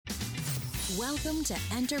Welcome to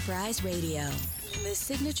Enterprise Radio, the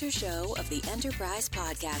signature show of the Enterprise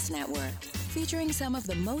Podcast Network, featuring some of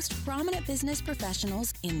the most prominent business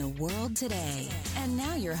professionals in the world today. And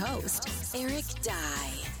now your host, Eric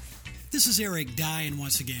Dye. This is Eric Dye, and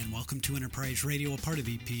once again, welcome to Enterprise Radio, a part of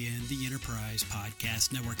EPN, the Enterprise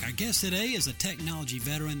Podcast Network. Our guest today is a technology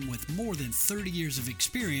veteran with more than 30 years of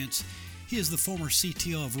experience. He is the former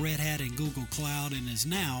CTO of Red Hat and Google Cloud and is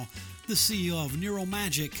now the CEO of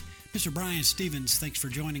NeuroMagic. Mr. Brian Stevens, thanks for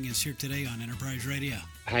joining us here today on Enterprise Radio.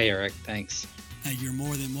 Hi, Eric. Thanks. You're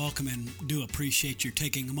more than welcome, and do appreciate your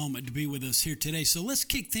taking a moment to be with us here today. So let's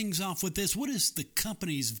kick things off with this. What is the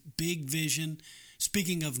company's big vision,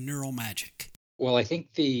 speaking of NeuroMagic? Well, I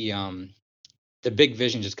think the big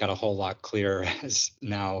vision just got a whole lot clearer as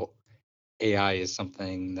now AI is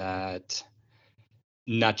something that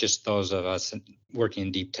not just those of us working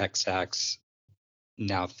in deep tech stacks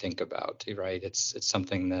now think about, right? It's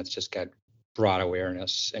something that's just got broad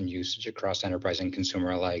awareness and usage across enterprise and consumer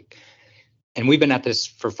alike. And we've been at this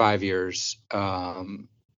for 5 years.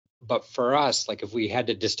 But for us, like if we had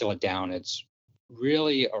to distill it down, it's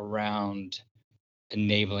really around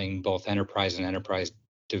enabling both enterprise and enterprise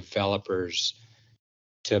developers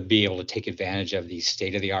to be able to take advantage of these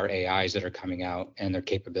state-of-the-art AIs that are coming out and their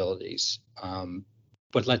capabilities.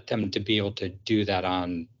 But let them to be able to do that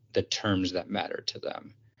on the terms that matter to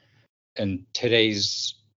them. And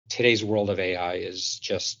today's world of AI is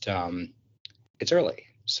just it's early,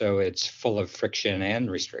 so it's full of friction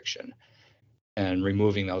and restriction, and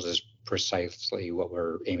removing those is precisely what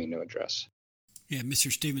we're aiming to address. Yeah,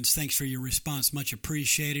 Mr. Stevens, thanks for your response. Much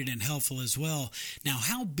appreciated and helpful as well. Now,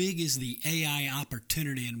 how big is the AI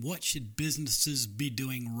opportunity, and what should businesses be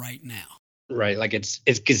doing right now? Right, like it's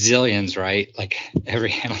gazillions, right? Like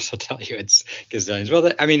every analyst will tell you it's gazillions.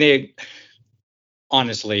 Well, I mean, they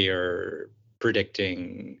honestly are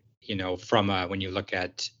predicting, from when you look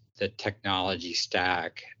at the technology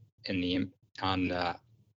stack on the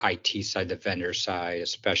IT side, the vendor side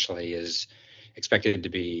especially, is expected to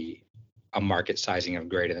be a market sizing of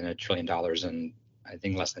greater than $1 trillion in, I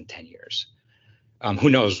think, less than 10 years. Who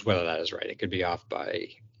knows whether that is right? It could be off by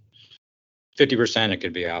 50%, it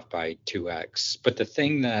could be off by 2x. But the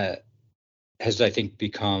thing that has, I think,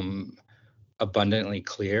 become abundantly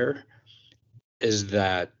clear is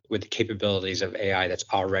that with the capabilities of AI that's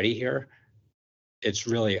already here, it's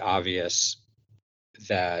really obvious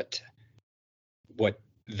that what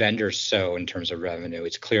vendors sow in terms of revenue,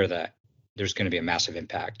 it's clear that there's going to be a massive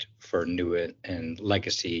impact for new and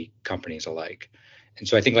legacy companies alike. And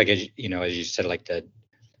so I think, like, as you said, like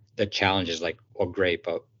the challenge is like, well, great,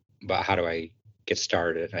 but how do I get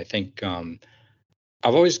started? I think I've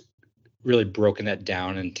always really broken that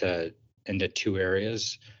down into two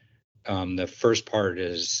areas. The first part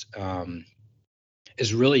is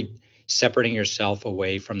really separating yourself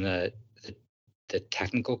away from the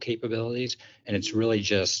technical capabilities, and it's really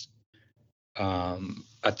just a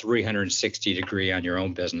 360 degree on your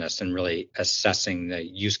own business and really assessing the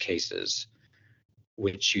use cases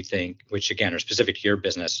which again are specific to your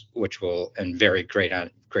business, which will and vary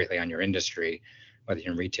greatly on your industry, whether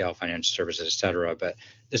you're in retail, financial services, et cetera. But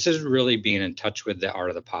this is really being in touch with the art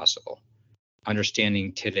of the possible,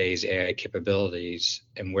 understanding today's AI capabilities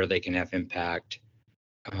and where they can have impact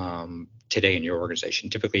today in your organization,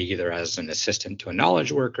 typically either as an assistant to a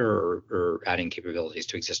knowledge worker or adding capabilities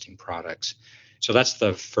to existing products. So that's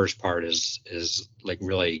the first part is like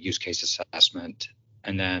really use case assessment,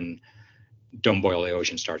 and then don't boil the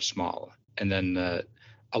ocean, start small. And then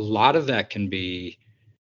a lot of that can be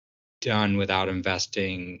done without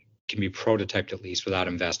investing, can be prototyped at least without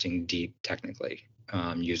investing deep technically,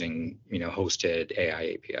 using hosted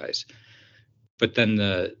AI APIs. But then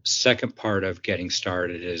the second part of getting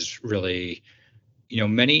started is really,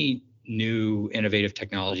 many new innovative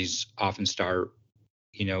technologies often start,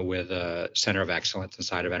 with a center of excellence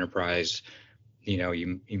inside of enterprise.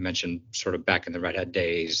 You mentioned sort of back in the Red Hat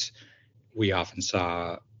days, we often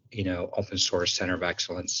saw, open source center of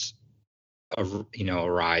excellence,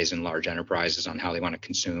 arise in large enterprises on how they want to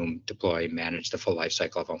consume, deploy, manage the full life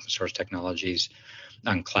cycle of open source technologies.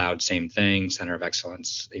 On cloud, same thing. Center of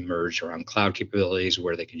excellence emerged around cloud capabilities,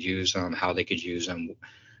 where they could use them, how they could use them,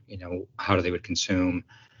 how they would consume.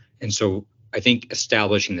 And so I think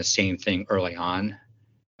establishing the same thing early on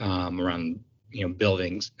around,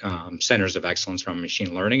 building centers of excellence from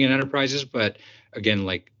machine learning in enterprises. But again,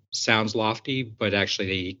 like, sounds lofty, but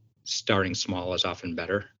actually starting small is often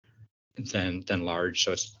better than large.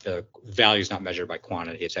 So it's the value is not measured by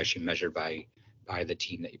quantity; it's actually measured by the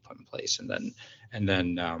team that you put in place. And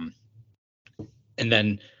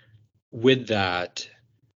then with that,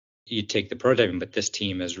 you take the prototyping. But this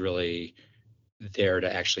team is really there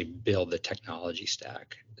to actually build the technology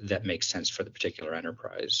stack that makes sense for the particular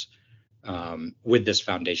enterprise with this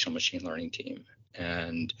foundational machine learning team.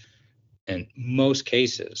 And in most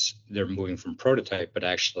cases, they're moving from prototype, but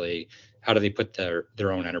actually, how do they put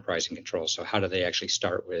their own enterprise in control? So how do they actually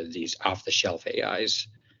start with these off-the-shelf AIs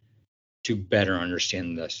to better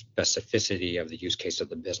understand the specificity of the use case of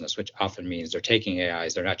the business, which often means they're taking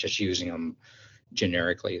AIs, they're not just using them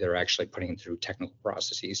generically, they're actually putting them through technical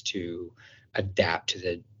processes to adapt to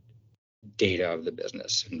the data of the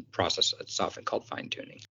business and process. It's often called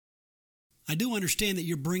fine-tuning. I do understand that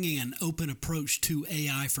you're bringing an open approach to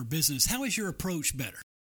AI for business. How is your approach better?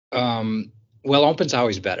 Well, open's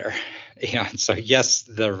always better. Yeah. So yes,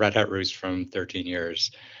 the Red Hat roots from 13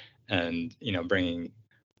 years, and bringing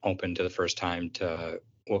open to the first time to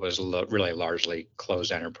what was really largely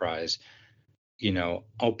closed enterprise.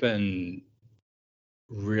 Open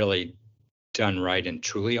really done right and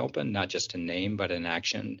truly open, not just in name but in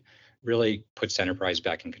action, really puts enterprise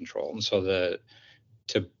back in control. And so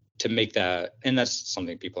to make that, and that's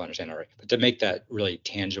something people understand already, but to make that really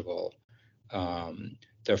tangible,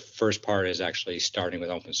 the first part is actually starting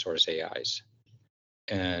with open source AIs.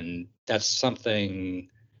 And that's something,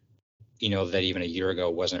 that even a year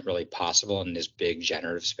ago wasn't really possible in this big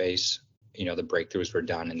generative space. The breakthroughs were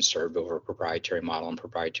done and served over a proprietary model and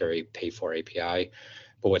proprietary pay-for API.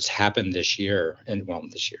 But what's happened this year, and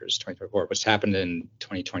this year is 2024, what's happened in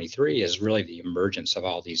 2023 is really the emergence of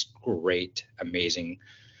all these great, amazing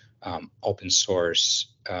open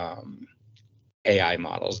source AI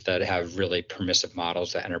models that have really permissive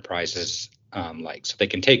models that enterprises like. So they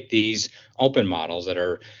can take these open models that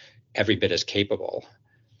are every bit as capable.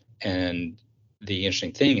 And the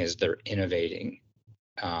interesting thing is they're innovating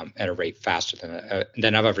at a rate faster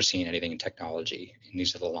than I've ever seen anything in technology. And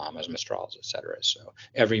these are the Llamas, Mistrals, et cetera. So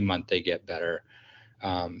every month they get better.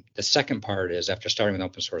 The second part is, after starting with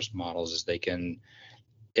open source models, is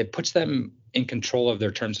it puts them in control of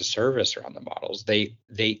their terms of service around the models. They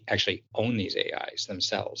actually own these AIs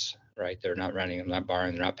themselves, right? They're not renting them, not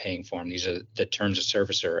borrowing, they're not paying for them. These are the terms of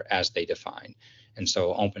service are as they define. And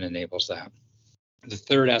so open enables that. The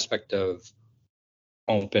third aspect of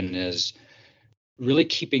open is really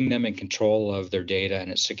keeping them in control of their data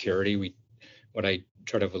and its security. What I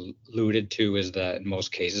sort of alluded to is that in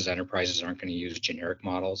most cases, enterprises aren't going to use generic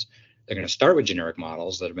models. They're going to start with generic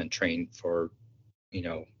models that have been trained for,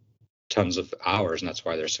 tons of hours, and that's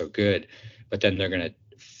why they're so good. But then they're going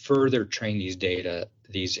to further train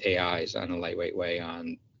these AIs on a lightweight way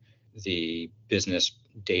on the business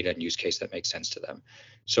data and use case that makes sense to them.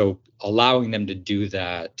 So allowing them to do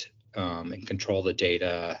that and control the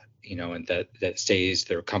data, and that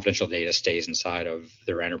their confidential data stays inside of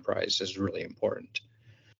their enterprise is really important.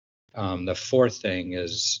 The fourth thing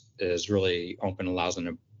is really open allows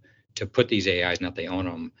them to put these AIs, not they own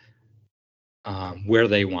them, where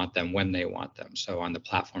they want them, when they want them. So on the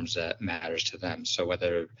platforms that matters to them. So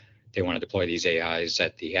whether they want to deploy these AIs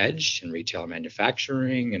at the edge in retail and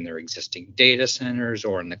manufacturing, in their existing data centers,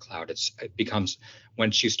 or in the cloud, it becomes,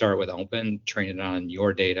 once you start with open, train it on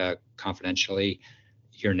your data confidentially,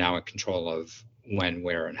 you're now in control of when,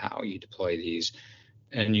 where, and how you deploy these.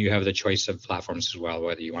 And you have the choice of platforms as well,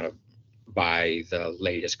 whether you want to buy the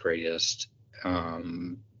latest, greatest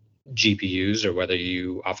GPUs, or whether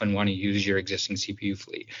you often want to use your existing CPU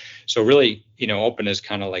fleet. So really, open is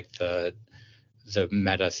kind of like the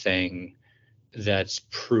meta thing that's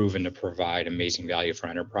proven to provide amazing value for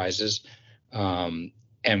enterprises. And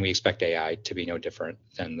we expect AI to be no different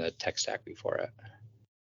than the tech stack before it.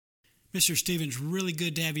 Mr. Stevens, really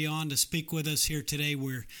good to have you on to speak with us here today.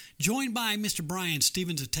 We're joined by Mr. Brian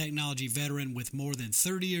Stevens, a technology veteran with more than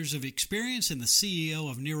 30 years of experience and the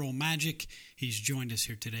CEO of Neural Magic. He's joined us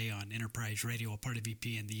here today on Enterprise Radio, a part of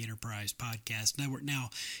VPN, the Enterprise Podcast Network. Now,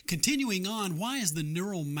 continuing on, why is the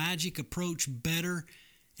Neural Magic approach better,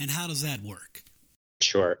 and how does that work?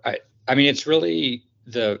 Sure. I mean, it's really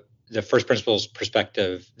the first principles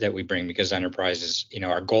perspective that we bring, because enterprises,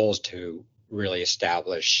 our goal is to really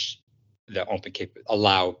establish the open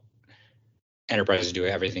allow enterprises to do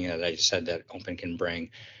everything that I said that open can bring.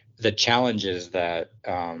 The challenge is that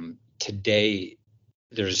today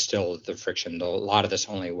there's still the friction. A lot of this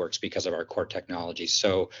only works because of our core technology.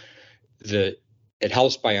 So it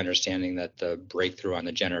helps by understanding that the breakthrough on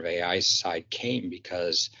the generative AI side came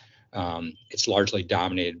because it's largely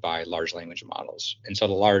dominated by large language models. And so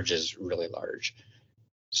the large is really large.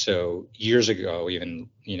 So years ago, even,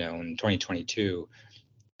 in 2022,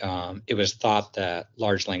 it was thought that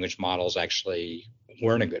large language models actually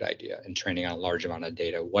weren't a good idea, and training on a large amount of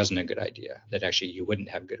data wasn't a good idea, that actually you wouldn't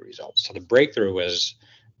have good results. So the breakthrough was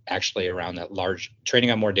actually around that large training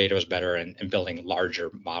on more data was better, and building larger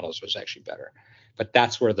models was actually better. But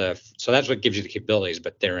that's what gives you the capabilities,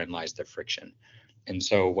 but therein lies the friction. And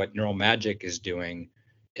so what Neural Magic is doing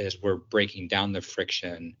is we're breaking down the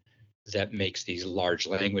friction that makes these large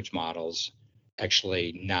language models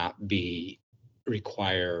actually not bleed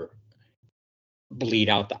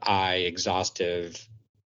out the eye, exhaustive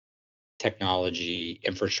technology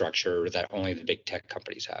infrastructure that only the big tech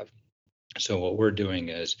companies have. So what we're doing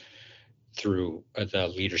is, through the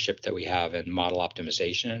leadership that we have in model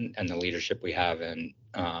optimization and the leadership we have in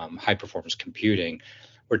high performance computing,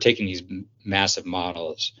 we're taking these massive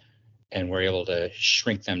models and we're able to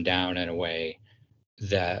shrink them down in a way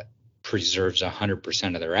that preserves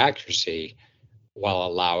 100% of their accuracy while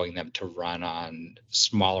allowing them to run on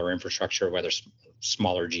smaller infrastructure, whether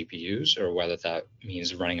smaller GPUs or whether that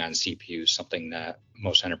means running on CPUs, something that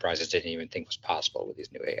most enterprises didn't even think was possible with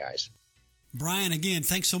these new AIs. Brian, again,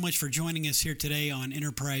 thanks so much for joining us here today on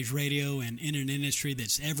Enterprise Radio and in an industry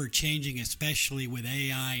that's ever-changing, especially with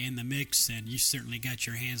AI in the mix, and you certainly got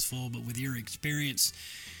your hands full, but with your experience,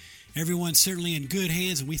 everyone's certainly in good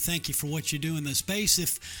hands, and we thank you for what you do in the space.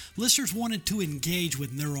 If listeners wanted to engage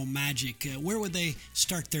with Neural Magic, where would they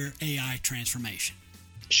start their AI transformation?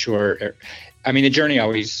 Sure. I mean, the journey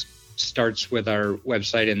always starts with our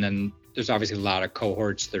website, and then there's obviously a lot of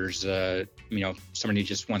cohorts. There's, somebody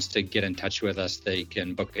just wants to get in touch with us, they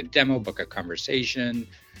can book a demo, book a conversation.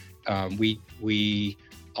 We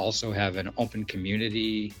also have an open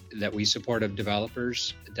community that we support of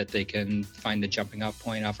developers that they can find the jumping off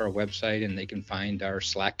point off our website, and they can find our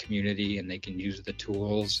Slack community, and they can use the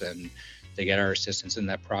tools, and they get our assistance in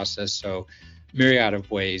that process. So myriad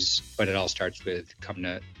of ways, but it all starts with come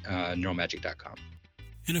to neuralmagic.com.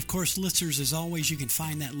 And of course, listeners, as always, you can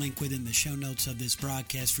find that link within the show notes of this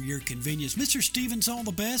broadcast for your convenience. Mr. Stevens, all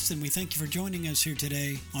the best, and we thank you for joining us here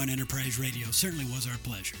today on Enterprise Radio. Certainly was our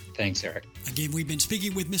pleasure. Thanks, Eric. Again, we've been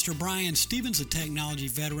speaking with Mr. Brian Stevens, a technology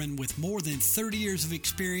veteran with more than 30 years of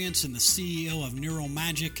experience and the CEO of Neural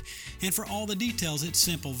Magic. And for all the details, it's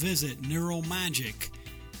simple. Visit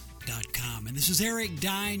neuralmagic.com. And this is Eric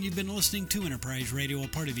Dye, and you've been listening to Enterprise Radio, a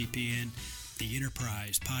part of EPN, the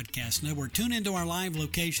Enterprise Podcast Network. Tune into our live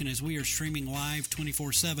location as we are streaming live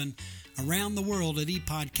 24/7 around the world at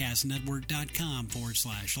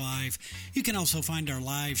epodcastnetwork.com/live. You can also find our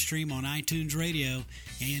live stream on iTunes Radio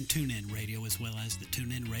and TuneIn Radio, as well as the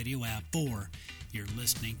TuneIn Radio app for your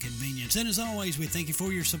listening convenience. And as always, we thank you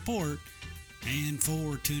for your support and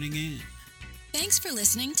for tuning in. Thanks for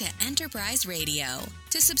listening to Enterprise Radio.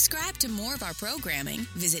 To subscribe to more of our programming,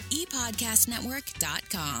 visit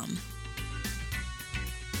epodcastnetwork.com.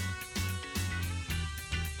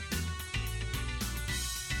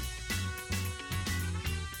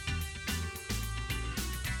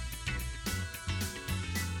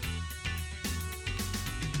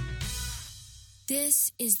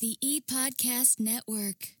 This is the ePodcast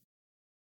Network.